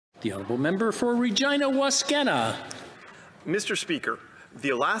The honourable member for Regina-Wascana. Mr. Speaker, the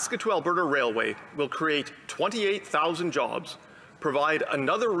Alaska to Alberta Railway will create 28,000 jobs, provide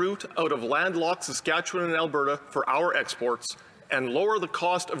another route out of landlocked Saskatchewan and Alberta for our exports, and lower the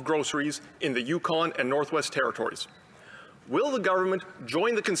cost of groceries in the Yukon and Northwest Territories. Will the government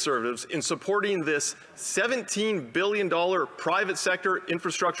join the Conservatives in supporting this $17 billion private sector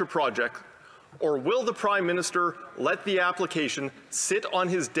infrastructure project, or will the Prime Minister let the application sit on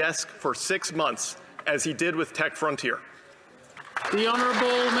his desk for 6 months, as he did with Tech Frontier? The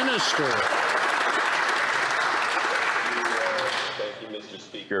Honourable Minister. Thank you, Mr.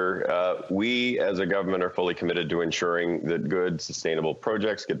 Speaker. We, as a government, are fully committed to ensuring that good, sustainable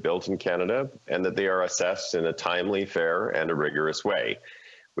projects get built in Canada and that they are assessed in a timely, fair, and a rigorous way.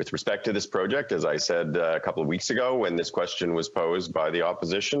 With respect to this project, as I said a couple of weeks ago when this question was posed by the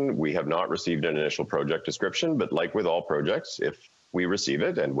opposition, we have not received an initial project description, but like with all projects, if we receive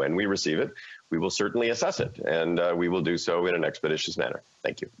it and when we receive it, we will certainly assess it, and we will do so in an expeditious manner.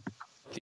 Thank you.